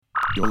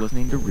You're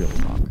listening to Real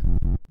Talk.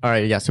 All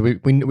right, yeah. So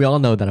we all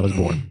know that I was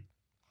born.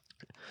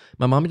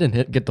 My mom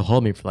didn't get to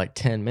hold me for like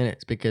 10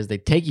 minutes because they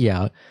take you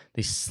out,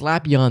 they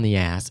slap you on the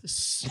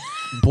ass,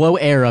 blow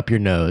air up your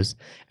nose,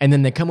 and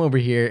then they come over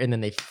here and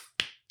then they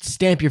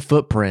stamp your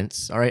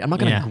footprints. All right, I'm not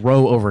gonna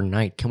grow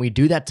overnight. Can we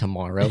do that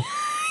tomorrow?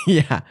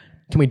 Yeah.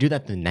 Can we do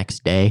that the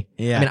next day?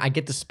 Yeah. I mean, I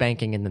get the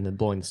spanking and then the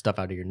blowing the stuff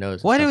out of your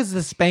nose. What was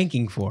the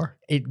spanking for?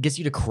 It gets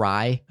you to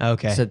cry.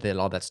 Okay. So that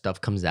all that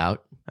stuff comes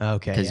out.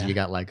 Okay. Because you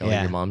got like all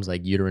your mom's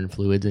like uterine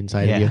fluids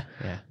inside of you.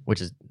 Yeah.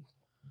 Which is,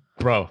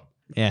 bro.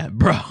 Yeah,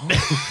 bro.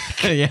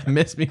 Yeah,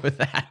 miss me with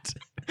that.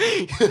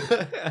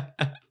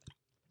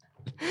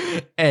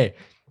 Hey,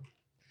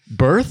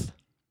 birth?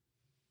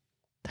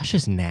 That's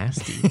just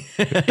nasty.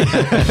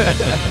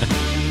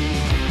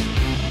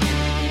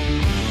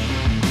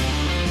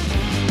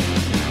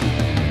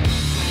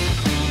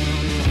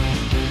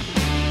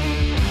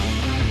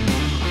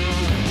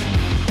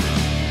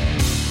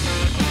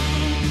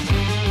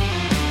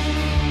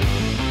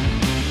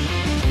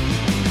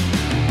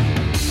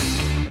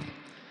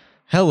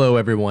 Hello,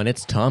 everyone.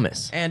 It's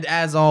Thomas. And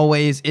as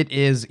always, it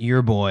is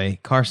your boy,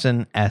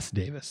 Carson S.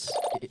 Davis.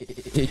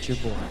 It's your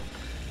boy.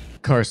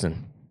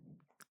 Carson,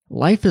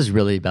 life is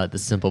really about the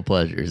simple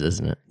pleasures,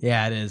 isn't it?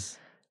 Yeah, it is.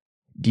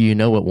 Do you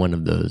know what one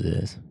of those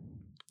is?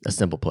 A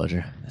simple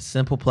pleasure. A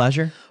simple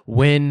pleasure?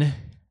 When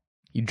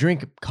you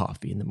drink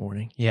coffee in the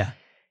morning. Yeah.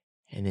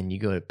 And then you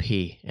go to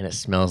pee and it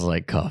smells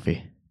like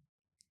coffee.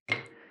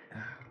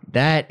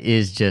 That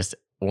is just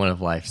one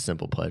of life's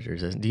simple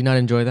pleasures. Do you not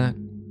enjoy that?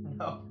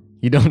 No.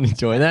 You don't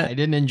enjoy that? I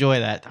didn't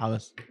enjoy that,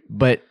 Thomas.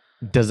 But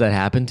does that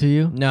happen to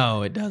you?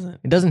 No, it doesn't.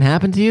 It doesn't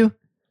happen to you?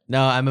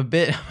 No, I'm a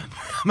bit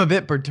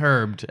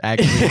perturbed,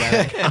 actually, by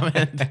that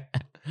comment.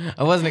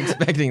 I wasn't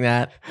expecting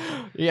that.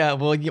 Yeah,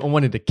 well, I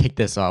wanted to kick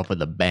this off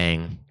with a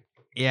bang.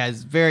 Yeah,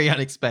 it's very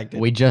unexpected.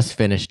 We just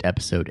finished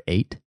episode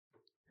 8.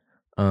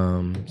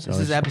 This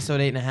is episode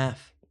 8.5.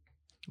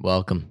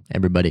 Welcome,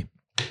 everybody.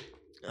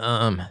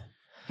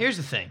 Here's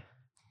the thing.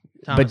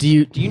 Thomas, But do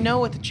you know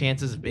what the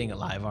chances of being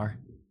alive are?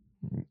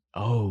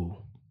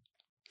 Oh.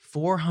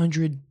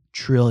 400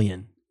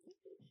 trillion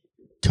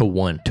to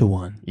 1. to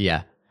 1.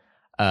 Yeah.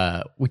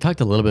 We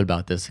talked a little bit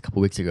about this a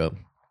couple weeks ago,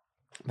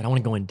 but I want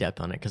to go in depth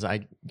on it because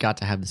I got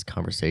to have this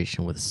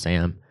conversation with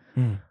Sam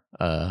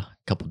a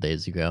couple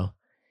days ago.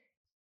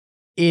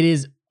 It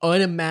is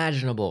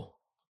unimaginable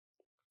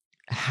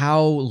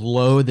how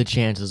low the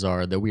chances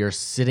are that we are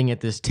sitting at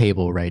this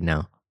table right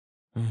now.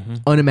 Mm-hmm.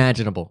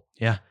 Unimaginable.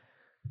 Yeah.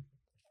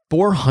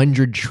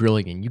 400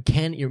 trillion.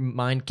 Your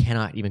mind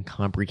cannot even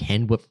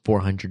comprehend what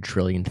 400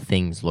 trillion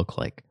things look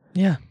like.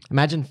 Yeah.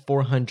 Imagine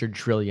 400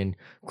 trillion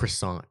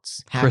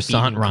croissants.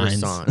 Croissant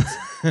rinds.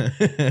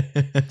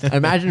 Croissants.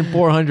 Imagine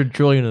 400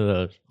 trillion of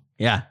those.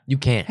 Yeah. You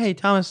can't. Hey,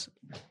 Thomas,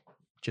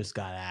 just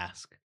got to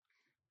ask.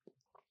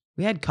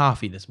 We had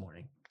coffee this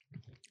morning.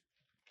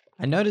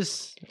 I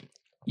noticed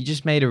you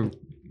just made a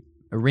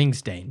ring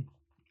stain.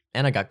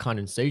 And I got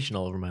condensation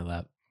all over my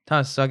lap.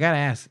 Thomas, so I got to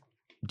ask,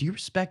 do you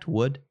respect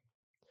wood?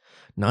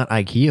 Not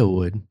IKEA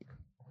wood.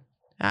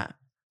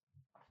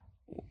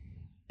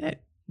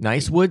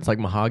 Nice woods like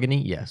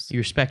mahogany, yes. You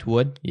respect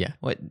wood? Yeah.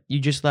 What? You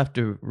just left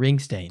a ring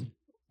stain.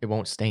 It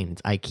won't stain.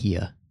 It's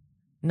IKEA.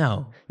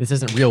 No. This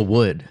isn't real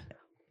wood.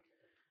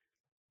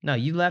 No,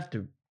 you left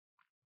a...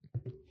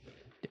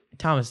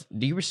 Thomas,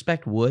 do you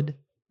respect wood?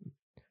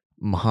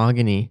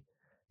 Mahogany,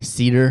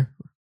 cedar,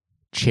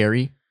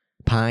 cherry,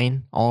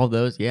 pine, all of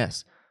those,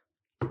 yes.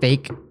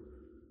 Fake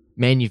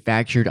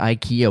manufactured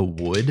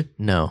IKEA wood?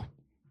 No.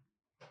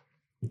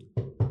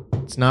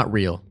 It's not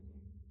real.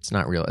 It's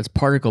not real. It's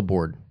particle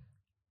board,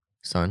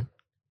 son.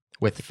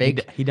 With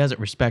fake... He doesn't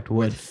respect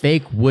wood. With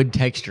fake wood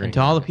texturing. And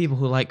to all the people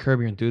who like Curb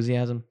Your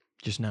Enthusiasm,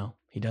 just know,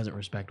 he doesn't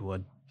respect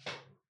wood.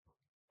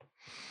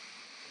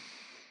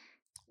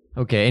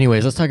 Okay,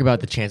 anyways, let's talk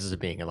about the chances of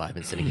being alive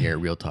and sitting here at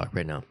Real Talk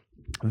right now.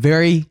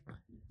 Very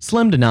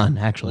slim to none,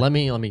 actually. Let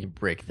me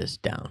break this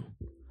down.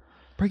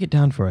 Break it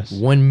down for us.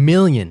 1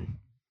 million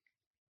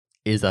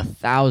is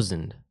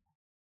 1,000.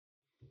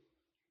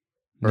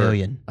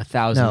 Million.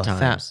 1,000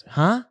 times.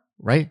 Huh?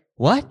 Right?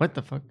 What? What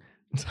the fuck?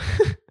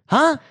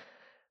 Huh?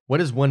 What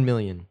is 1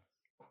 million?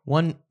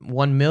 1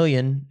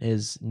 million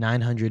is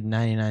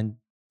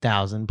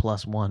 999,000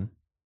 plus 1.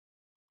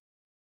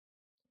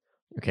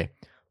 Okay.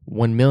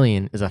 1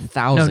 million is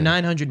 1,000. No,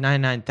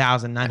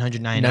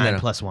 999,999 No.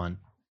 plus 1.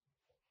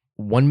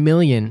 1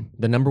 million,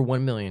 the number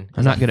 1 million.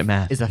 I'm not good at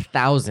math. Is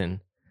 1,000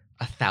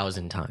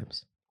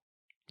 times.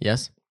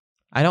 Yes?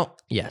 I don't.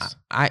 Yes.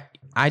 I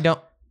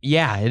don't.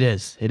 Yeah, it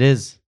is. It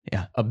is.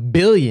 Yeah. A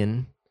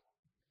billion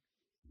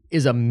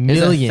is a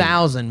million. It's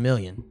 1,000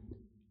 million.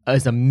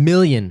 Is a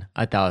million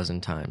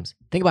 1,000 times.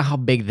 Think about how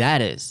big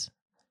that is.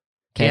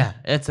 Okay. Yeah,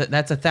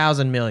 that's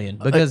 1,000 million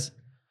because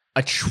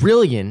a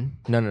trillion.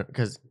 No,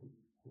 because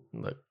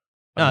look.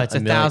 No, it's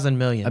 1,000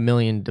 million. A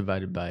million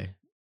divided by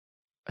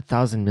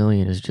 1,000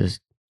 million is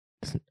just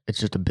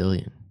a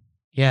billion.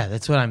 Yeah,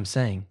 that's what I'm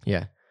saying.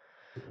 Yeah.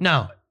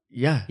 No.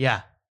 Yeah.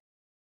 Yeah.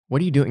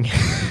 What are you doing?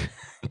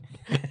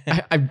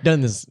 I've done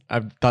this.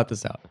 I've thought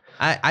this out.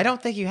 I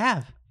don't think you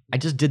have. I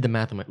just did the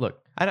math. I'm like,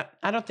 look, I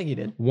don't think you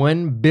did.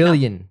 1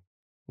 billion.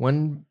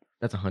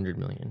 That's 100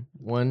 million.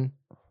 1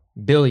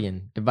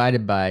 billion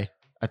divided by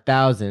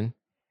 1,000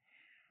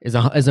 is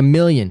a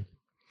million.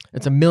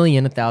 It's a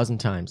million 1,000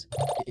 times.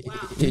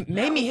 You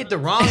made me hit the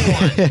wrong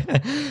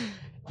one.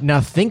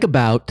 Now think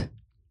about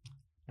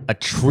a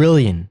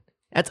trillion.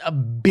 That's a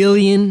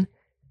billion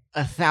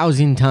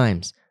 1,000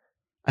 times.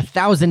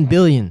 1,000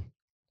 billion.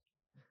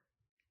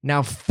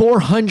 Now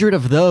 400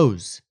 of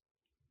those.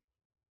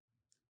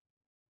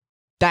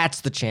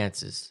 That's the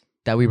chances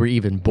that we were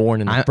even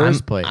born in the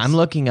first place. I'm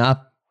looking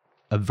up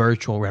a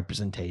virtual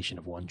representation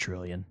of 1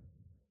 trillion.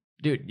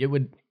 Dude,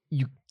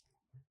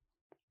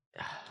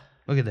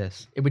 Look at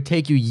this. it would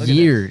take you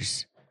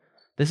years.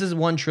 This is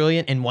 1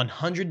 trillion in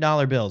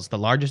 $100 bills, the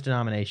largest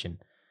denomination.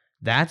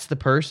 That's the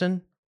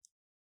person.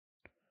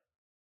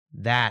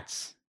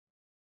 That's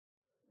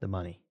the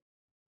money.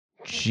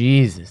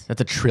 Jesus,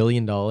 that's $1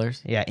 trillion.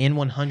 Yeah, in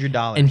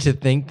 $100. And to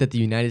think that the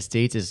United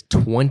States is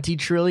 20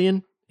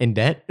 trillion in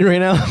debt right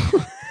now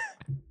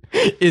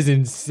is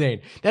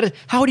insane. That is,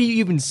 how do you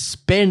even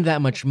spend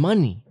that much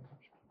money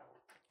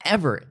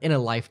ever in a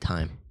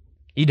lifetime?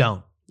 You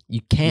don't.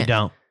 You can't. You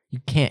don't. You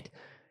can't.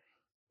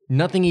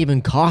 Nothing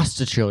even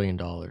costs $1 trillion.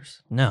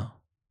 No.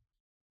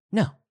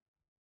 No.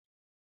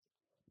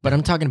 But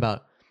I'm talking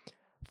about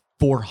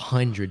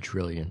 400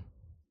 trillion.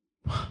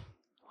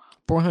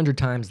 400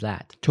 times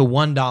that. To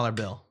 $1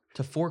 bill.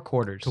 To 4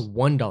 quarters. To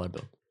 $1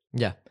 bill.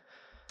 Yeah.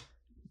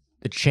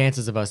 The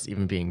chances of us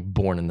even being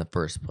born in the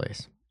first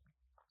place.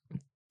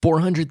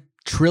 400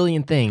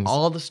 trillion things.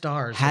 All the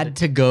stars had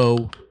to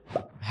go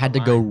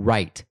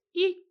right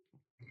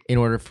in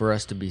order for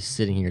us to be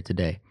sitting here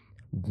today.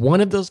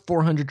 One of those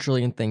 400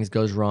 trillion things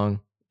goes wrong,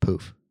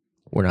 poof.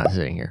 We're not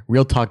sitting here.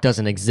 Real talk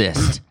doesn't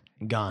exist.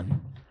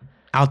 Gone.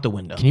 Out the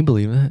window. Can you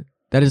believe that?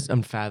 That is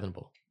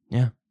unfathomable.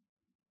 Yeah.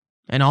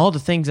 And all the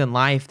things in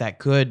life that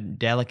could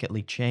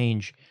delicately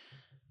change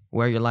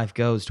where your life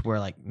goes to where,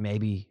 like,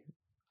 maybe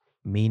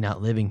me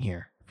not living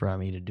here for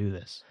me to do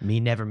this.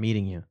 Me never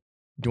meeting you.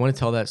 Do you want to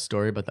tell that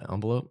story about the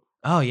envelope?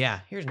 Oh,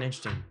 yeah. Here's an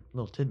interesting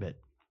little tidbit.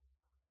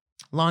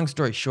 Long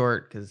story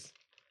short, because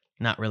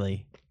not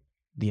really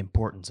the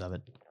importance of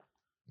it.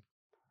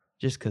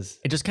 Just because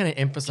it just kind of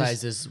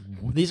emphasizes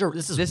this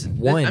is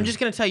one. I'm just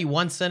going to tell you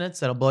one sentence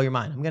that'll blow your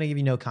mind. I'm going to give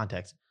you no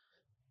context.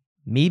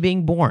 Me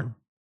being born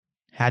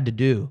had to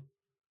do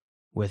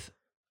with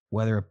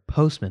whether a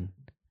postman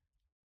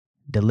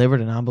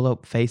delivered an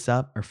envelope face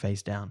up or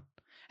face down.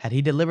 Had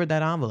he delivered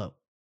that envelope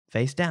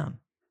face down,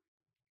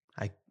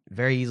 I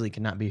very easily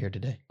could not be here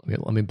today.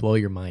 Let me blow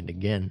your mind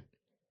again.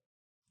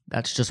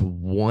 That's just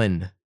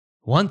one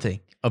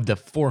thing of the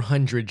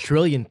 400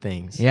 trillion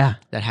things that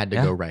had to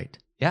go right.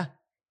 Yeah.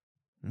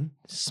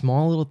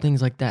 Small little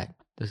things like that.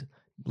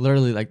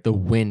 Literally, like the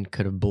wind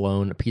could have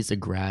blown a piece of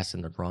grass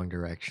in the wrong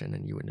direction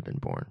and you wouldn't have been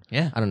born.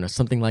 Yeah. I don't know,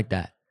 something like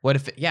that. What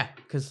if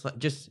because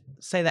just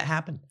say that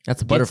happened.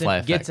 That's a butterfly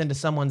effect. Gets into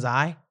someone's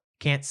eye,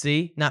 can't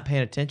see, not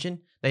paying attention.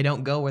 They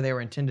don't go where they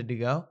were intended to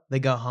go. They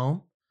go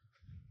home.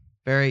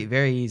 Very,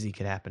 very easy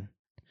could happen.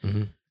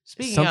 Mm-hmm.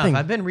 Speaking of,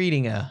 I've been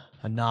reading a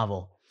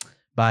novel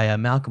by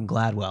Malcolm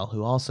Gladwell,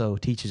 who also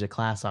teaches a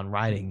class on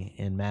writing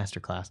in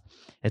masterclass.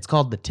 It's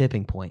called The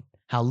Tipping Point,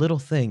 How Little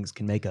Things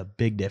Can Make a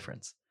Big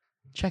Difference.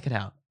 Check it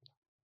out.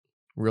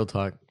 Real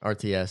talk,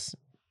 RTS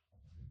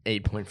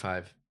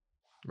 8.5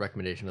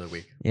 recommendation of the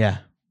week. Yeah.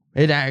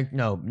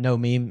 No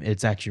meme.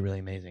 It's actually really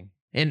amazing.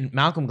 And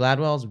Malcolm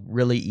Gladwell's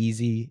really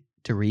easy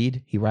to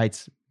read. He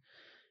writes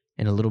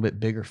in a little bit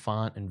bigger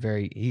font and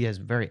he has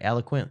very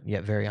eloquent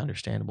yet very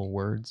understandable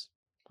words.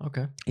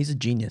 Okay. He's a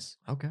genius.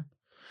 Okay.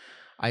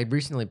 I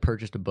recently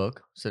purchased a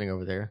book sitting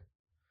over there.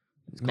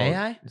 May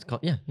I? It's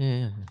called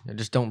yeah.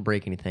 Just don't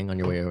break anything on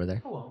your way over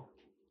there.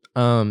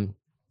 Oh.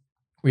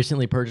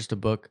 Recently purchased a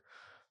book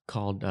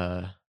called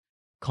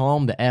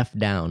Calm the F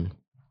Down.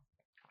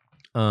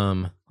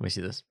 Let me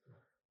see this.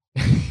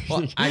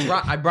 Well,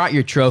 I brought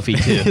your trophy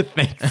too.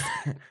 Thanks.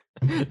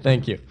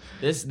 Thank you.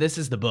 This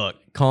is the book.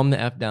 Calm the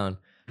F Down.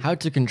 How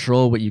to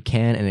control what you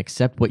can and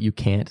accept what you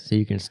can't so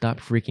you can stop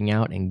freaking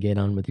out and get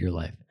on with your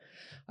life.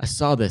 I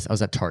saw this. I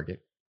was at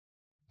Target.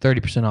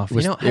 30% off.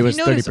 Have you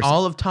noticed 30%.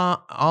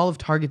 all of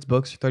Target's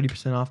books are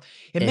 30% off?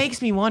 It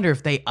makes me wonder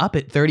if they up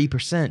it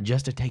 30%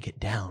 just to take it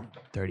down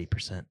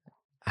 30%.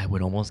 I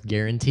would almost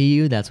guarantee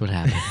you that's what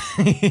happened.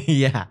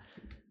 Yeah.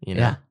 You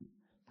know? Yeah.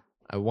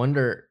 I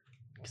wonder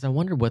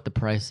what the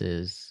price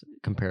is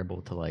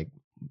comparable to like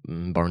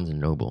Barnes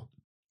and Noble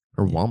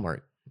or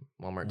Walmart.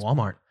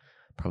 Walmart.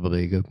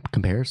 Probably a good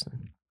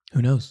comparison.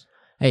 Who knows?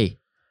 Hey,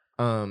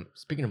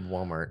 speaking of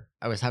Walmart,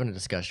 I was having a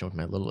discussion with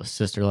my littlest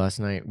sister last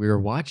night. We were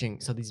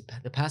watching, so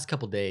the past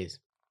couple days,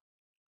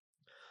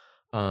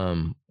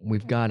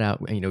 we've got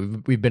out,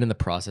 we've been in the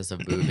process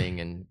of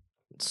moving and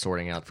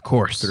sorting out, of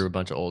course, through a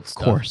bunch of old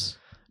stuff. Of course.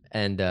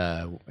 And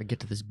I get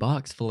to this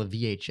box full of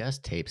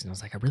VHS tapes, and I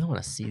was like, I really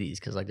want to see these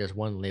because like there's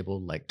one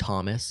labeled like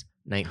Thomas,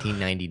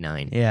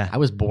 1999. Yeah. I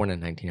was born in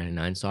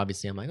 1999, so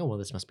obviously I'm like, oh well,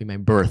 this must be my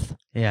birth.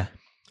 Yeah.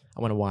 I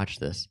want to watch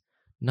this.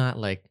 Not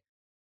like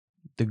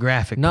The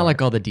graphic Not part.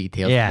 like all the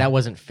details. Yeah. That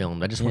wasn't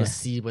filmed. I just want Yeah. to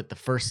see what the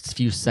first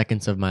few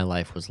seconds of my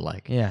life was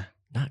like. Yeah.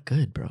 Not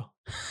good, bro.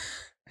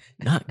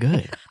 Not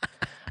good.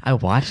 I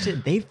watched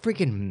it. They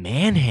freaking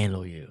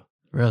manhandle you.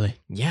 Really?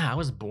 Yeah, I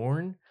was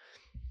born.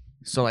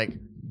 So like,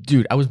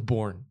 dude, I was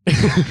born.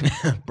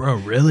 Bro,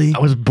 really? I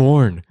was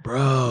born.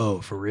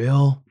 Bro, for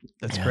real?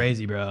 That's Yeah.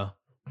 crazy, bro.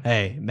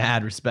 Hey,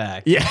 mad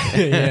respect. Yeah.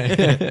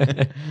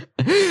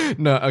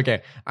 No,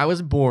 okay. I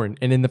was born,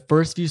 and in the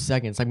first few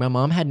seconds, like my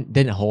mom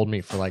didn't hold me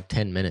for like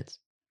 10 minutes.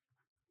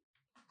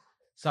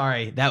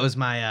 Sorry, that was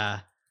my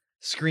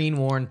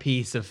screen-worn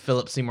piece of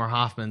Philip Seymour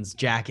Hoffman's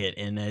jacket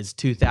in his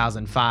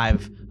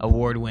 2005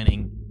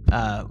 award-winning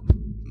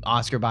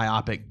Oscar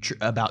biopic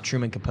about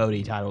Truman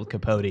Capote titled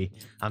Capote.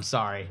 I'm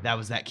sorry, that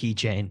was that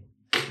keychain.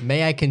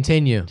 May I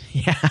continue?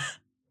 Yeah.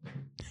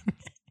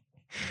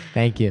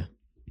 Thank you.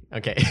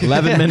 Okay.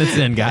 11 minutes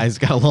in, guys.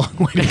 Got a long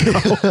way to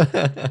go.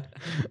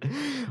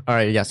 All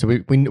right, yeah, so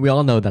we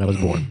all know that I was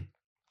born.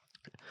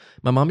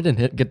 My mom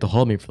didn't get to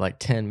hold me for like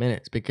 10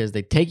 minutes because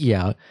they take you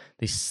out,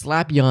 they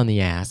slap you on the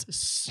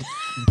ass,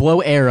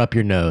 blow air up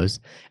your nose,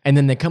 and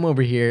then they come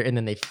over here and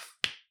then they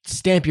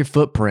stamp your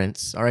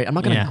footprints. All right, I'm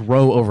not going to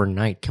grow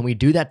overnight. Can we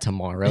do that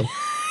tomorrow?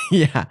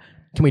 Yeah.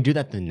 Can we do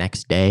that the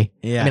next day?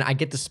 Yeah. I mean, I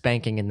get the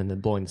spanking and then the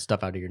blowing the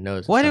stuff out of your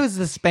nose. What was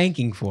the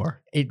spanking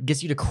for? It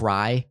gets you to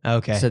cry.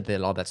 Okay. So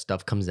that all that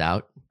stuff comes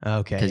out.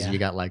 Okay. Because yeah. you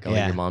got like all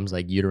Yeah. your mom's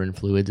like uterine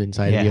fluids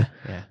inside of you.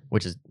 Yeah.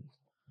 Which is,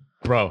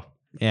 bro.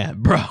 Yeah,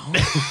 bro.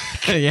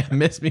 Yeah,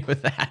 miss me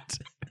with that.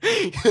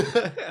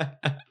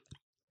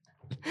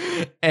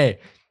 Hey,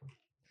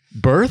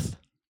 birth?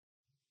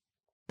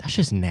 That's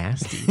just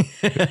nasty.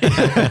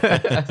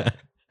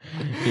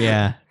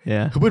 Yeah.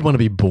 Who would want to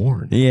be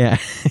born? Yeah.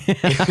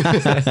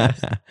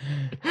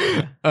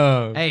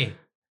 Um, Hey,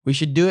 we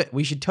should do it.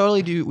 We should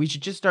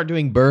just start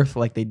doing birth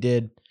like they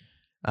did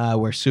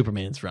where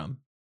Superman's from.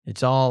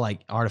 It's all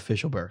like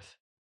artificial birth.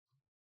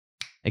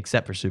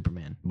 Except for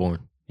Superman.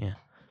 born. Yeah.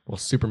 Well,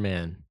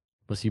 Superman,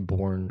 was he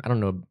born? I don't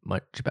know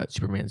much about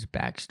Superman's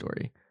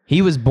backstory.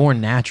 He was born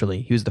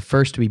naturally. He was the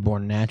first to be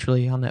born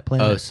naturally on that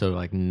planet. Oh, so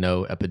like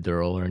no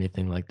epidural or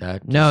anything like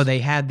that? No, Just- they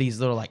had these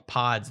little like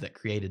pods that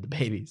created the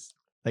babies.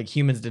 Like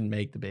humans didn't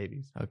make the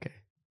babies. Okay.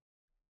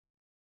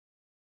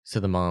 So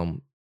the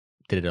mom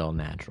did it all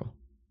natural.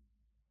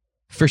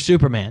 For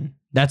Superman.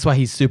 That's why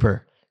he's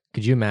super.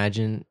 Could you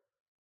imagine?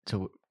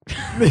 So,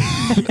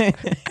 hey,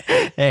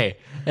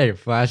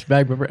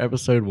 flashback. Remember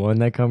episode 1,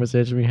 that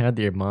conversation we had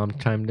that your mom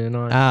chimed in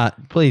on?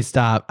 Please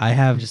stop. I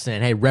have I'm just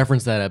saying, hey,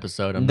 reference that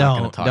episode. I'm not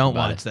going to talk don't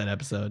about watch that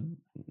episode.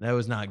 That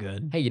was not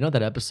good. Hey, you know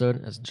that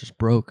episode has just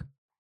broke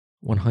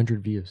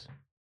 100 views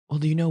Well,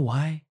 do you know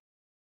why?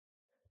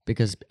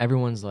 because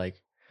everyone's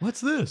like, What's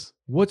this?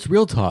 what's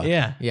real talk?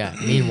 Yeah. Yeah.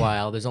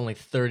 Meanwhile, there's only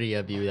 30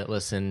 of you that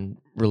listen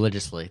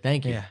religiously.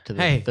 Thank you Yeah. to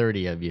the Hey.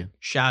 30 of you.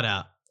 Shout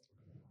out.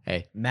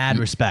 Hey, Mad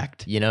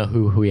respect. you know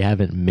who we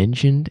haven't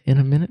mentioned in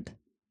a minute?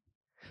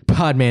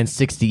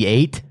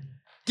 Podman68.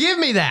 Give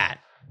me that.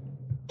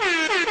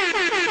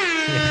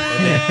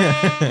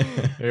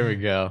 There we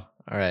go.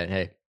 All right.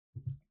 Hey,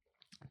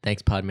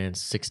 thanks,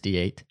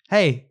 Podman68.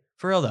 Hey,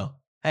 for real though.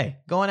 Hey,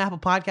 go on Apple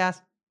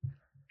Podcasts.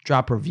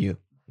 Drop a review.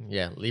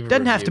 Yeah, leave a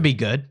Doesn't have review. to be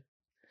good.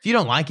 If you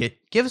don't like it,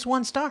 give us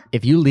 1 star.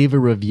 If you leave a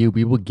review,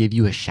 we will give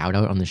you a shout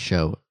out on the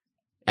show.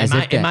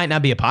 It might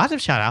not be a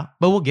positive shout out,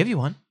 but we'll give you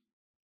one.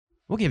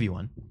 We'll give you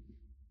one.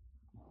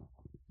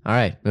 All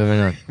right, moving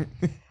on.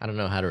 I don't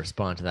know how to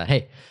respond to that.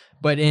 Hey,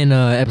 but in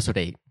episode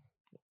 8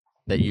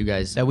 that you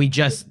guys That we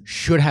just,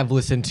 should have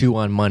listened to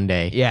on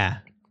Monday, yeah.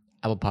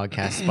 Apple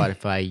Podcasts,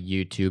 Spotify,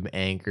 YouTube,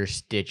 Anchor,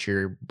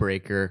 Stitcher,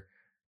 Breaker,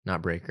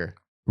 not Breaker,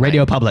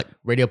 Radio Public.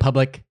 Radio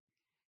Public,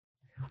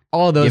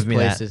 all those Give me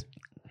that. places.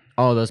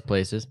 All those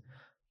places.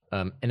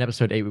 In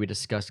episode 8, we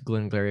discussed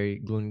Glengarry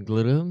Glen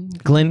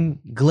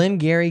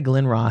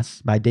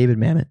Ross by David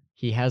Mamet.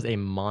 He has a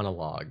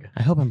monologue.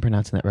 I hope I'm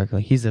pronouncing that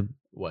correctly. He's a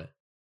What?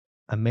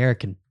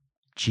 American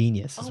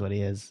genius is what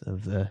he is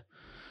of the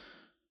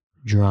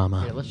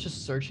drama. Yeah, let's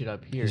just search it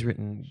up here. He's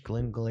written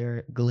Glenn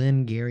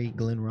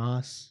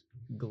Ross.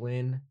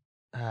 Glenn.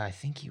 I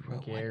think he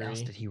wrote. What else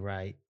Gary. did he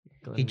write?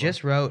 Glenn He Ross.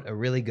 just wrote a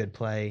really good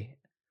play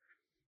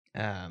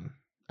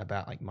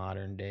about like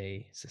modern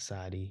day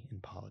society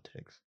and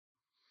politics.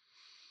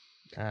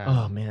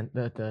 Oh man,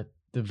 the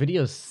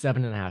video is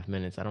 7.5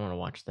 minutes. I don't want to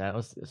watch that.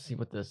 Let's see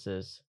what this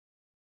is.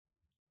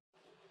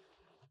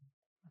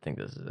 I think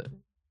this is it.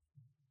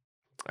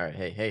 All right,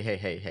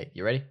 hey.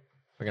 You ready?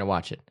 We're gonna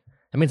watch it.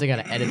 That means I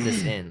gotta edit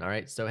this in. All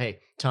right. So hey,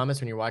 Thomas,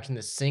 when you're watching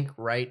this, sync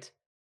right.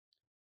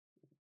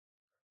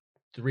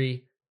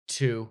 3,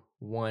 2,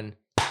 1.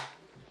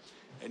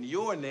 And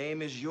your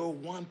name is your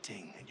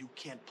wanting, and you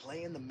can't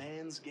play in the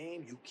man's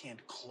game, you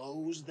can't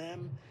close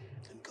them,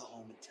 then go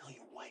home and tell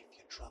your wife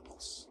your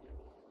troubles.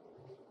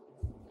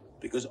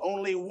 Because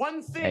only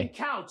one thing Hey.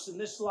 counts in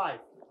this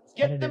life.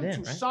 Get Edit them it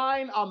in, to right?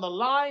 sign on the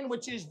line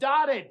which is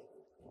dotted.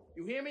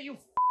 You hear me, you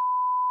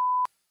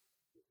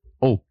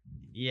Oh,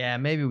 Yeah,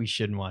 maybe we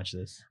shouldn't watch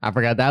this. I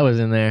forgot that was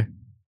in there.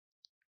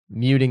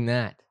 Muting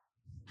that.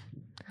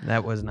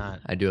 That was not.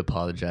 I do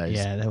apologize.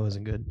 Yeah, that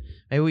wasn't good.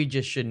 Maybe we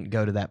just shouldn't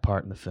go to that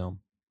part in the film,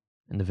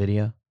 in the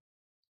video.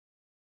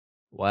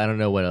 Well, I don't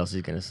know what else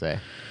he's gonna say.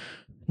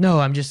 No,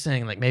 I'm just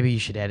saying, like, maybe you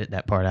should edit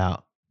that part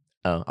out.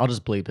 Oh, I'll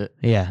just bleep it.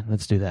 Yeah,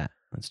 let's do that.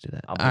 Let's do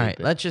that. I'll All right, bleep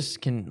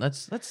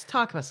it. let's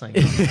talk about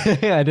something else.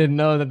 I didn't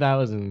know that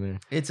was in there.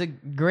 It's a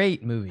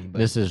great movie. But,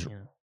 This is you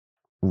know,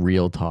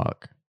 real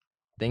talk.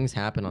 Things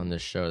happen on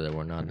this show that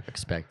were not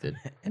expected.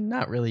 and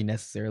not really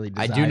necessarily.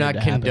 I do not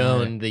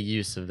condone the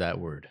use of that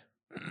word.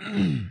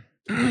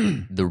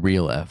 The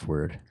real F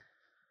word.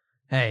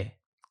 Hey,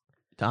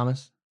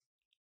 Thomas.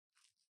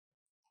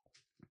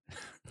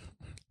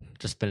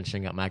 Just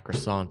finishing up my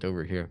croissant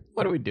over here.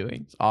 What are we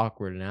doing? It's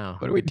awkward now.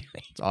 What are we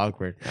doing? It's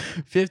awkward.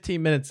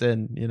 15 minutes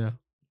in, you know.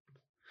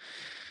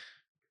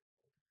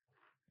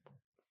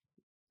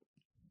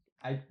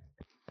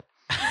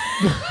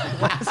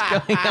 What's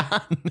going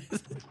on?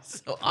 This is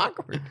so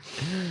awkward.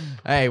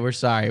 Hey, we're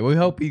sorry. We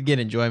hope you get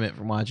enjoyment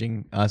from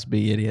watching us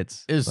be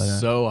idiots. It is But,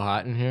 so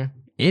hot in here.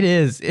 It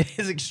is. It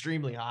is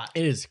extremely hot.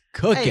 It is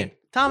cooking. Hey,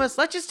 Thomas,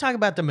 let's just talk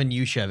about the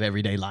minutia of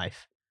everyday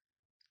life.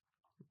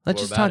 Let's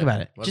What just about talk it?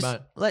 about it. What Just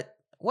about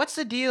what's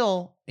the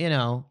deal, you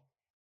know,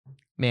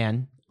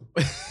 man?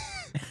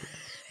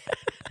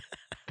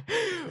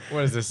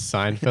 What is this,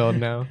 Seinfeld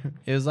now?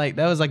 It was like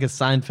that was like a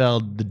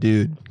Seinfeld the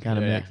dude kind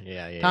of mix.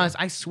 Yeah. Thomas,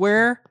 I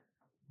swear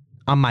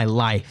on my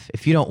life,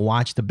 if you don't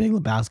watch The Big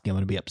Lebowski, I'm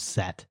gonna be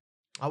upset.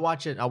 I'll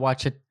watch it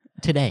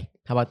today.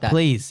 How about that?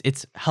 Please,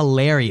 it's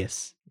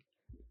hilarious.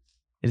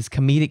 It is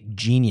comedic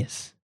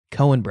genius.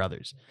 Coen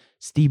brothers,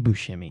 Steve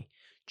Buscemi,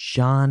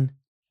 John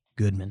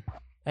Goodman,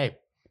 Hey,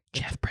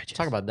 Jeff Bridges. let's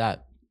talk about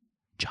that.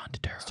 John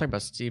Turturro. Let's talk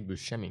about Steve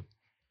Buscemi.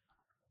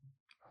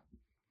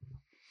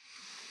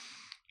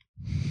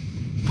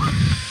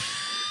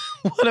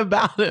 What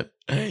about him?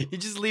 You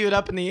just leave it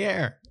up in the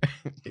air.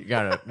 You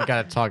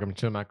gotta talk him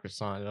to my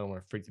croissant. I don't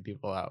want to freak the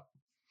people out.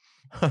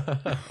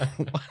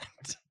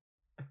 What?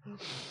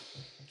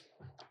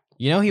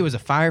 You know, he was a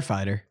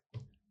firefighter.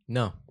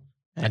 No,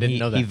 I And didn't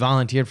know that. He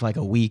volunteered for like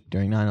a week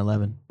during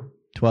 9/11.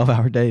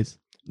 12-hour days.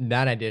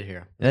 That I did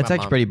hear. That's My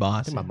actually mom- pretty I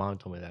boss. think my mom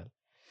told me that.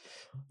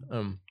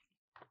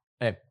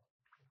 Hey,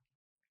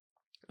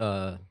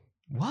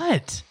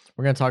 What?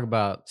 we're gonna talk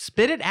about.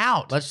 Spit it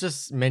out. Let's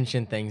just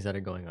mention things that are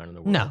going on in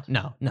the world.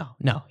 No.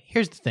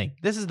 Here's the thing.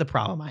 This is the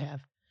problem I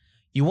have.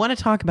 You want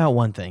to talk about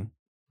one thing,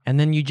 and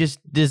then you just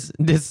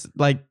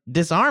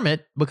disarm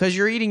it because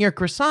you're eating your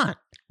croissant.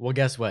 Well,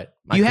 guess what?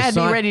 You had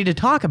me ready to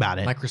talk about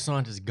it. My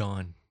croissant is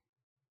gone.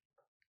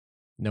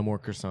 No more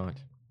croissant.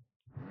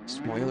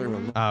 Spoiler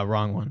alert.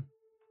 Wrong one.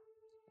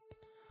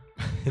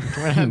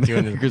 We're not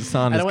doing this.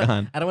 Croissant is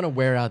gone. I don't want to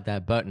wear out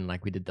that button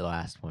like we did the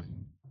last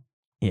one.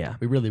 Yeah.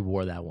 We really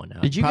wore that one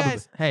out. Did you Probably-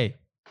 guys? Hey,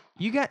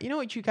 you know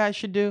what you guys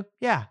should do?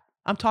 Yeah,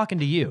 I'm talking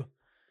to you.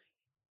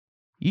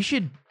 You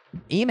should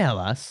email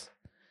us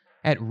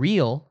at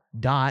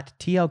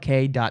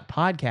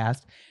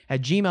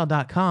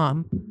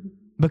real.tlk.podcast@gmail.com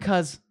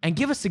and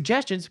give us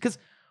suggestions because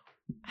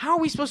how are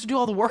we supposed to do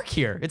all the work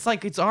here? It's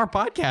like it's our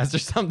podcast or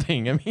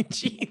something. I mean,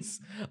 jeez.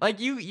 Like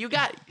you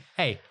got.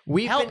 Hey,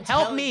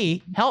 help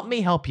me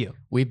help you.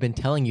 We've been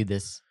telling you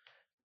this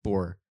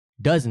for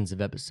dozens of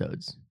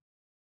episodes.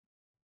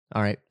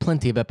 All right,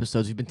 plenty of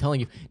episodes. We've been telling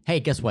you, hey,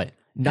 guess what?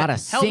 Not a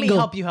single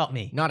help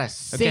me. Not a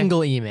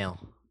single email.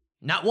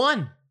 Not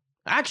one.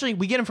 Actually,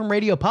 we get them from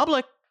Radio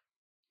Public.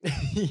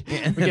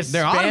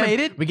 They're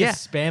automated. We get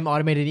spam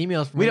automated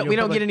emails from We Radio don't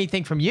Public. get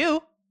anything from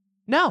you.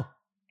 No.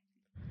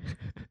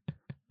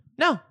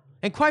 No.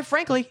 And quite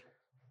frankly,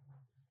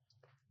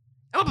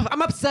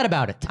 I'm upset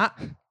about it.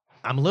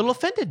 I'm a little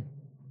offended.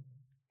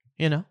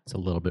 You know? It's a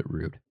little bit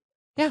rude.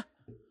 Yeah.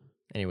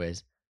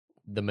 Anyways,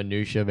 the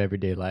minutia of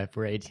everyday life.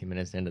 We're 18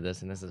 minutes into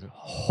this, and this is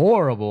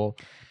horrible.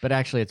 But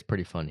actually, it's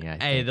pretty funny. I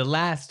Hey, think. the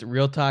last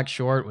Real Talk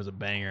short was a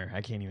banger.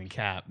 I can't even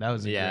cap. That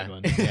was a good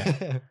one.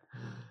 Yeah.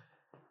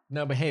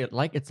 No, but hey,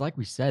 it's like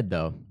we said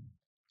though.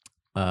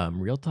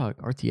 Real Talk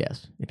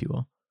RTS, if you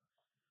will,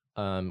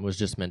 was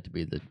just meant to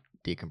be the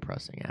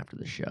decompressing after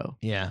the show.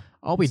 Yeah.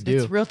 All we do.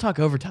 It's Real Talk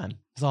overtime.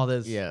 That's all it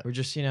is. Yeah. We're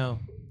just,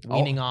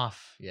 weaning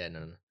off. Yeah,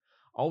 no.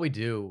 All we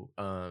do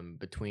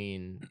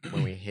between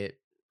when we hit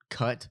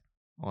cut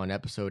on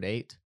episode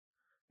 8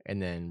 and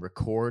then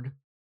record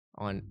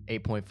on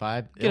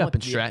 8.5. Get up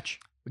and stretch.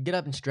 We get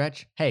up and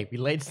stretch. Hey, we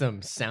laid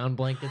some sound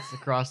blankets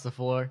across the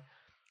floor.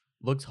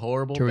 Looks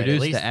horrible. To but reduce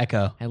at least, the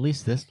echo. At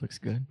least this looks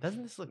good.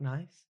 Doesn't this look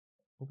nice?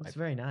 It's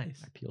very nice.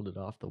 I peeled it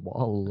off the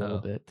wall a little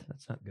Oh, bit.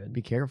 That's not good.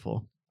 Be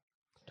careful.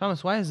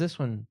 Thomas, why is this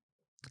one?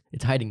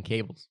 It's hiding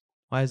cables.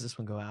 Why does this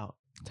one go out?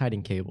 It's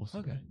hiding cables.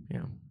 Okay.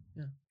 Yeah.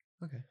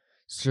 Okay.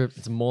 So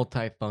it's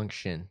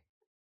multifunction.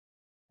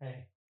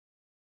 Hey.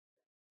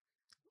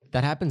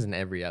 That happens in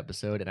every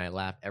episode, and I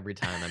laugh every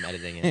time I'm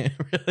editing it.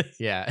 Really?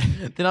 Yeah.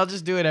 Then I'll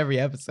just do it every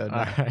episode.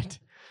 All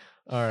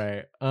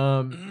right.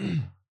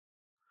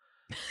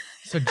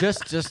 So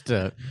just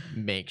to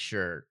make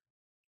sure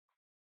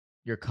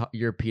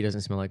your pee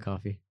doesn't smell like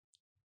coffee.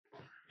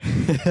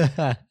 You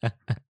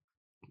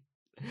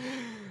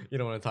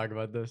don't want to talk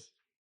about this?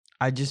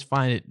 I just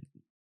find it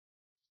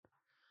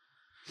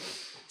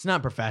It's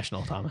not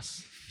professional,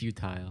 Thomas.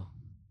 Futile.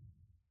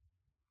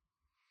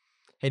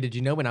 Hey, did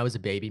you know when I was a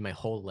baby, my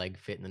whole leg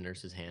fit in the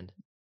nurse's hand?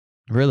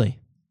 Really?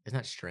 Isn't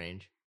that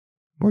strange?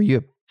 Were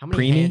you How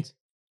many preemie? hands?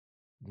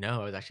 No,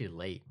 I was actually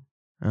late.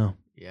 Oh,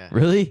 Yeah.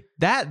 really?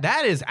 That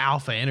is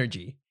alpha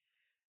energy.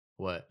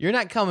 What? You're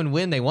not coming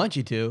when they want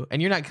you to,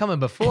 and you're not coming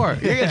before.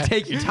 You're gonna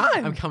take your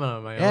time. I'm coming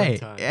on my own Hey,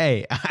 time.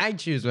 hey, I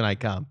choose when I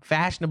come.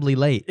 Fashionably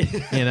late,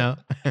 you know.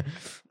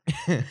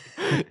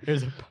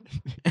 There's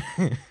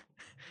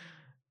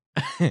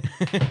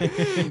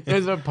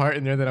There's a part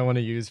in there that I want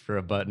to use for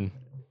a button.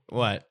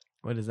 What?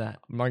 What is that?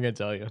 I'm not gonna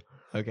tell you.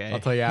 Okay. I'll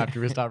tell you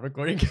after we stop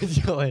recording because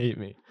you'll hate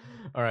me.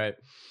 All right.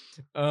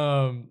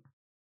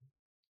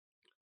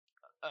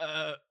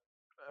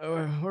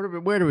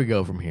 Where do we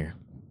go from here?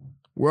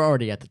 We're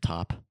already at the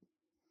top.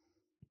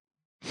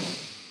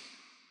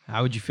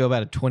 How would you feel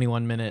about a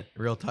 21-minute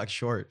real talk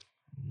short?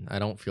 I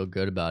don't feel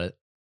good about it.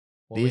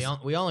 Well,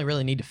 we only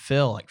really need to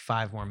fill like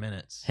 5 more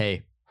minutes.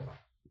 Hey,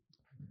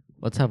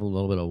 let's have a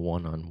little bit of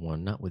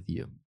one-on-one, not with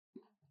you,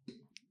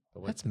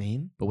 That's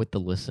mean. but with the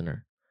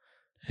listener.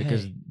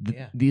 Because Hey,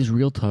 yeah. these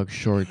real talk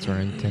shorts are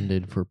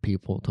intended for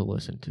people to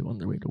listen to on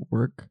their way to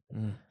work.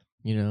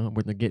 You know,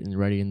 when they're getting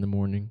ready in the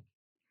morning.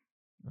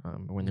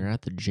 When they're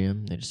at the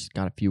gym, they just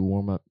got a few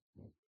warm up.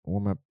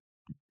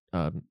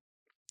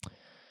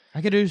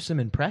 I could do some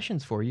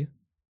impressions for you.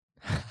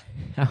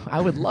 I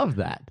would love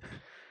that.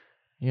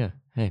 Yeah.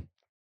 Hey.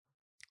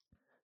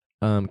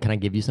 Can I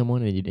give you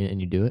someone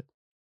and you do it?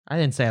 I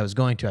didn't say I was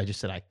going to. I just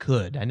said I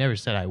could. I never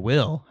said I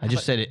will. I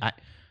just said it.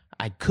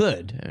 I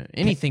could.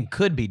 Anything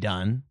could be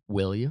done.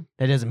 Will you?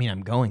 That doesn't mean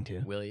I'm going to.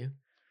 Will you?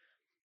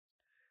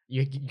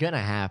 You're gonna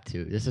have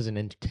to. This is an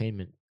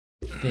entertainment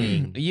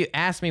thing. You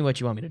ask me what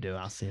you want me to do.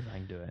 I'll see if I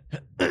can do it.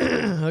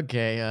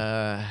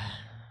 Okay.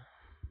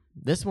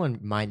 This one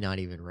might not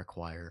even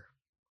require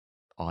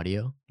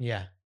audio.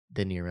 Yeah.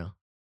 De Niro.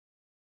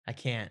 I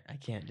can't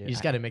do it. You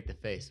just got to make the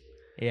face.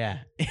 Yeah.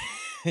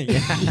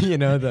 Yeah. You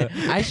know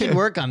I should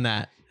work on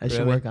that. I should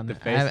Really? work on The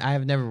that. face? I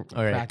have never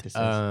All right. practiced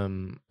this.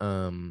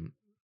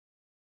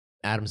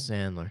 Adam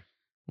Sandler.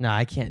 No,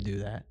 I can't do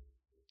that.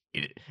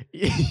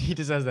 He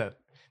just has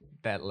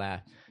that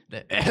laugh.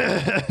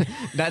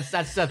 That's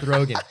Seth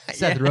Rogen.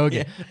 Seth Yeah,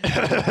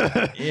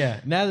 Rogen. Yeah.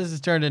 Now this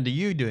has turned into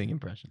you doing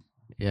impressions.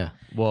 Yeah.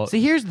 Well,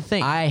 See, here's the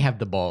thing. I have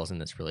the balls in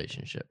this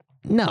relationship.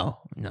 No.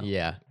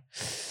 Yeah.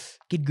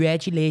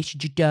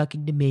 Congratulations, you're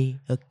talking to me.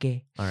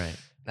 Okay. All right.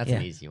 That's Yeah.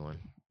 an easy one.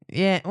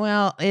 Yeah,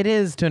 well, it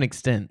is to an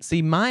extent.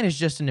 See, mine is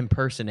just an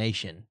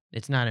impersonation.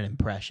 It's not an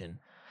impression.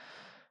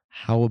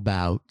 How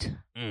about?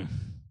 You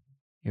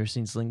ever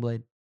seen Sling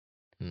Blade?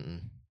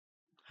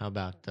 How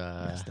about?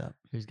 Messed up.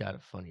 Who's got a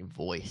funny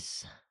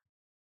voice?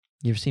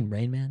 You ever seen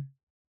Rain Man?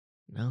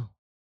 No.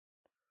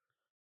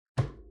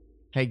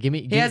 Hey, give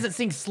me. He hasn't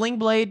seen Sling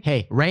Blade,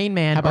 Hey, Rain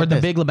Man, how about or The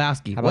this? Big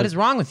Lebowski. How What about- is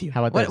wrong with you?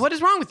 how about What- this? what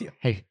is wrong with you?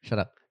 Hey, shut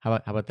up. How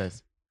about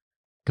this?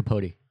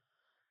 Capote.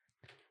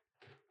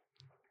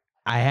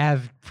 I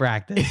have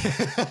practiced.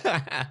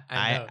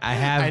 I I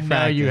have. I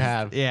know you practiced.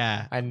 have.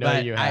 Yeah, I know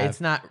but you have.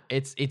 it's not.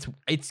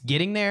 It's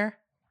getting there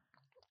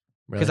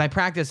because Really? I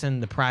practice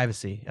in the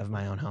privacy of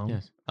my own home,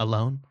 Yes.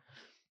 alone.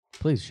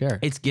 Please share.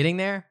 It's getting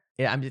there.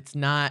 Yeah, it's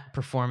not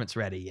performance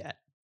ready yet.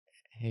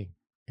 Hey,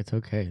 it's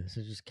okay. This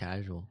is just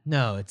casual.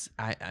 No, it's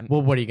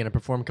Well, what are you gonna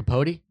perform,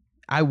 Capote?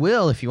 I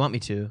will if you want me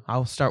to.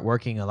 I'll start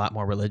working a lot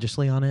more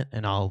religiously on it,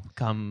 and I'll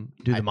come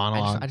do the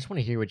monologue. I just want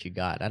to hear what you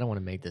got. I don't want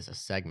to make this a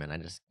segment. I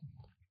just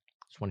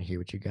want to hear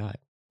what you got.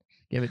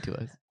 Give it to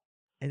us.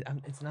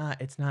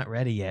 It's not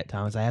ready yet,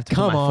 Thomas. I have to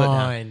Come put my foot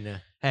down.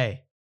 on.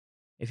 Hey,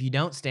 if you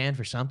don't stand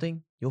for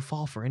something, you'll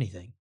fall for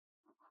anything.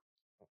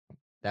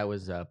 That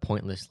was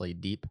pointlessly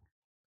deep.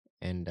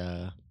 And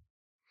I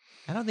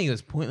don't think it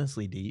was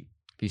pointlessly deep.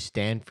 if you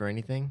stand for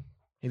anything,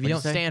 If What'd you you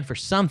don't say? stand for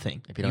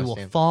something, If you you don't will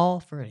stand- fall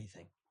for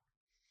anything.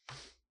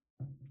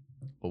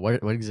 well,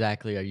 what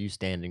exactly are you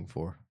standing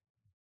for?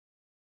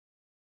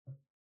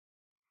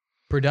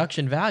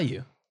 Production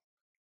value.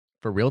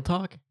 For real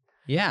talk?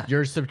 Yeah.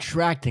 You're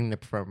subtracting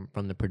from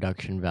the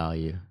production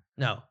value.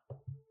 No.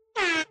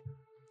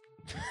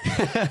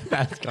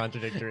 That's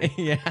contradictory.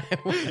 Yeah.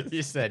 it was.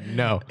 You said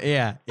no.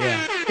 Yeah.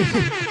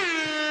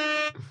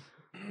 Yeah.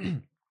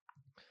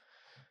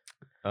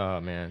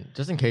 Oh man!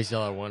 Just in case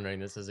y'all are wondering,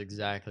 this is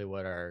exactly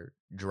what our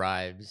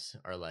drives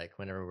are like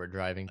whenever we're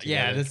driving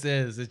together. Yeah. This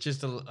is. It's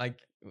just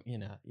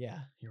Yeah.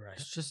 You're right.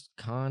 It's just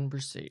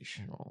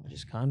conversational.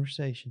 Just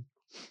conversation.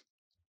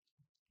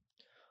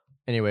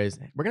 Anyways,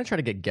 we're gonna try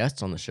to get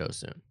guests on the show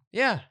soon.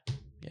 Yeah.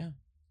 We're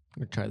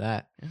gonna try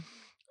that.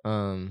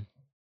 Yeah.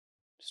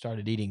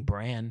 Started eating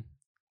bran.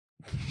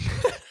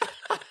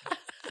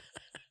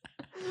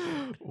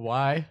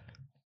 Why?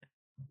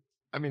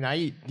 I mean,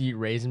 I eat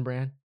raisin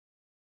bran.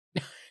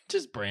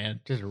 Just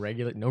bran. Just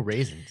regular, no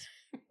raisins.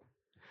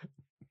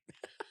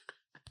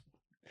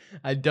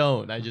 I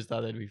don't. I just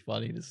thought that'd be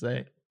funny to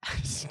say. I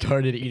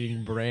started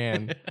eating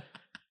bran.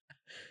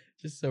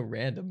 Just so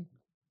random.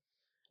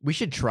 We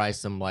should try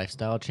some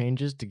lifestyle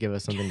changes to give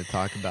us something to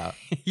talk about.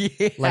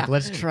 Yeah. Like,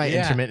 let's try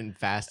Yeah. intermittent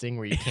fasting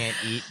where you can't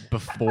eat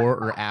before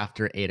or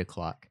after 8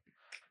 o'clock.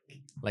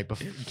 Like,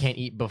 you can't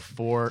eat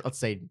before, let's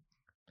say,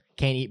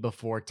 can't eat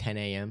before 10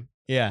 a.m.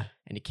 Yeah.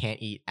 and you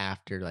can't eat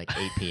after like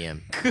 8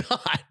 p.m.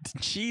 God,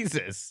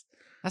 Jesus.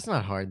 That's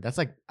not hard. That's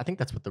like, I think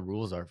that's what the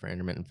rules are for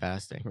intermittent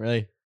fasting.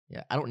 Really?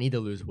 Yeah. I don't need to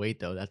lose weight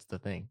though. That's the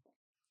thing.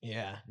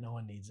 Yeah. No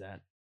one needs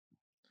that.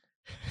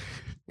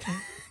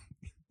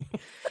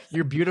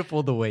 You're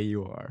beautiful the way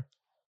you are.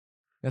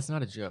 That's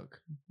not a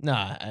joke.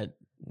 Nah.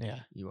 Yeah.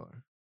 You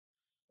are.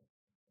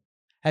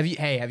 Have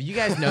you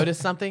guys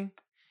noticed something?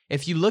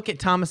 If you look at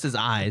Thomas's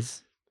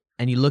eyes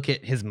and you look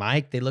at his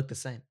mic, they look the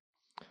same.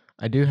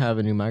 I do have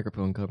a new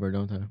microphone cover,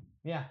 don't I?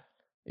 Yeah.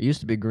 It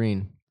used to be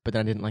green, but then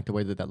I didn't like the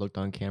way that looked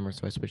on camera,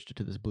 so I switched it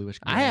to this bluish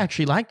green. I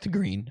actually liked the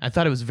green. I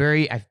thought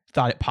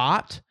it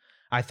popped.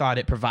 I thought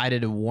it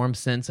provided a warm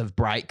sense of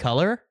bright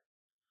color.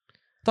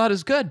 Thought it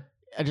was good.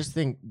 I just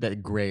think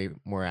that gray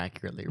more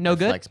accurately No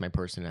good? reflects my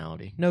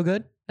personality. No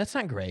good? That's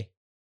not gray.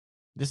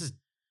 This is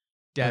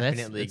Yeah,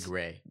 definitely it's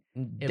gray.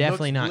 It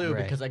Definitely looks not blue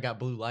gray. because I got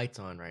blue lights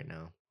on right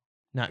now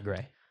Not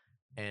gray.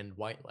 and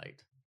white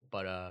light,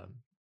 but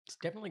it's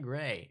definitely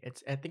gray.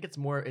 I think it's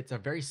a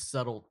very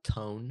subtle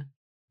tone.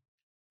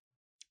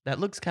 That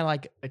looks kind of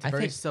like It's a I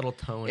very think subtle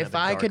tone. if of a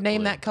I could dark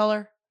name blue. that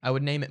color, I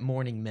would name it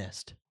morning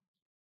mist.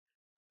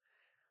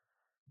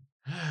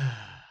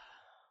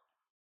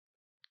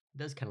 It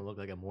does kind of look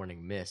like a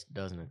morning mist,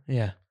 doesn't it?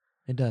 Yeah,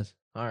 it does.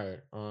 All right.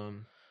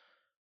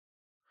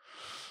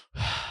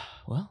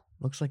 Well,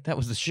 looks like that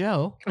was the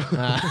show.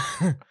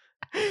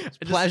 It's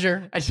a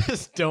pleasure. I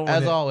just don't.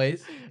 As wanna,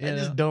 always. I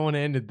just don't want to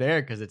end it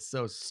there because it's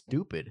so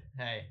stupid.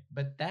 Hey,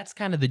 but that's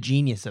kind of the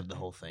genius of the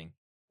whole thing.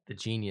 The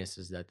genius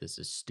is that this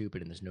is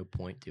stupid and there's no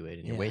point to it,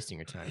 and you're Yeah. wasting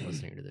your time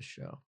listening to this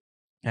show.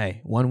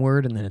 Hey, one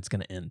word and then it's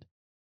going to end.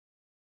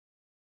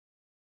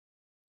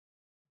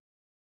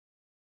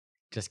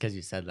 Just because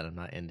you said that, I'm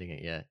not ending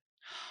it yet.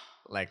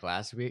 Like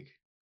last week,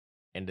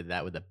 ended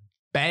that with a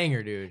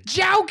banger, dude.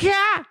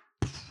 Joker!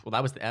 Well,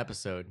 that was the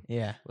episode.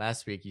 Yeah.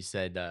 Last week, you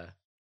said,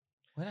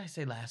 What did I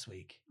say last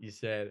week?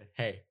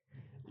 hey,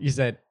 you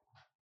said,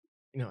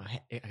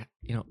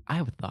 I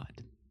have a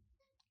thought.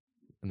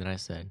 And then I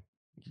said,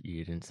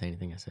 you didn't say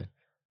anything. I said,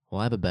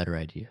 well, I have a better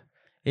idea.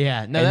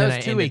 Yeah. No, And that then was I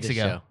 2 ended weeks the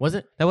ago. show. Was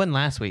it? That wasn't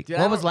last week. Dude,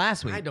 What was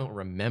last week? I don't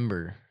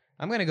remember.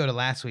 I'm going to go to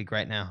last week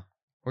right now.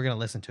 We're going to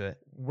listen to it.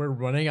 We're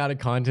running out of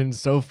content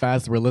so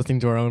fast. We're listening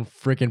to our own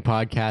freaking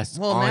podcast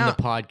Well, on now-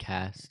 the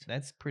podcast.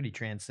 That's pretty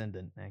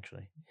transcendent,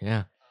 actually.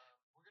 Yeah.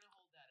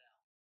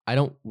 I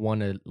don't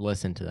want to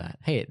listen to that.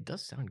 Hey, it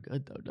does sound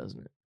good though,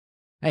 doesn't it?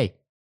 Hey,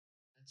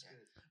 That's good.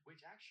 Which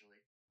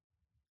actually,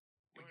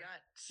 we got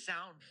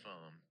sound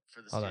foam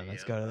for the Hold studio. on,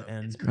 let's go to the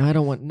end. It's I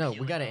don't want. No,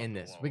 peeling we got to off end the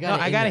this. wall. We No, got.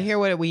 I got to hear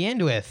what we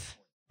end with,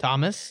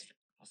 Thomas.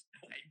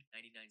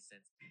 99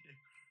 cents. You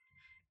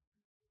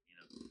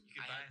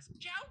could buy us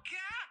Joker.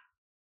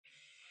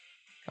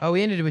 Oh,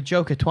 we ended it with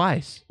Joker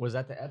twice. Was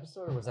that the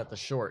episode or was that the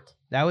short?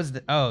 That was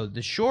the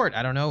short.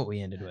 I don't know what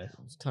we ended with.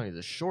 I was telling you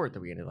the short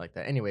that we ended like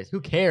that. Anyways, who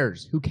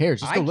cares? Who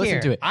cares? Just go listen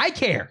care. to it. I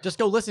care. Just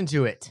go listen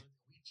to it.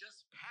 We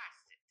just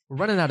passed it. We're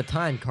running out of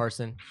time,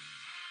 Carson. And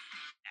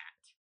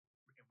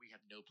we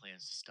have no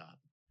plans to stop.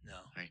 No.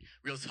 All right.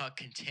 Real Talk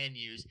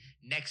continues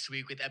next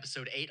week with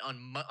episode 8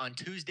 on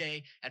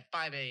Tuesday at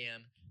 5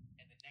 a.m.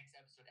 And the next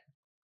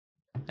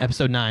episode.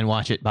 Episode 9.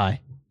 Watch it.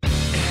 Bye.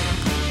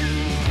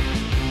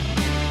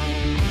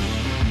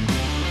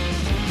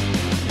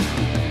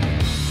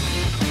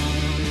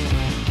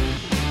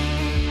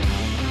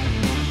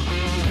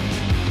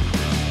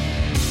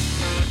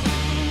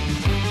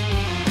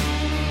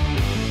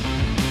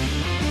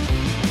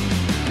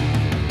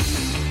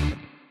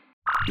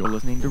 You're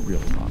listening to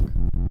Real Talk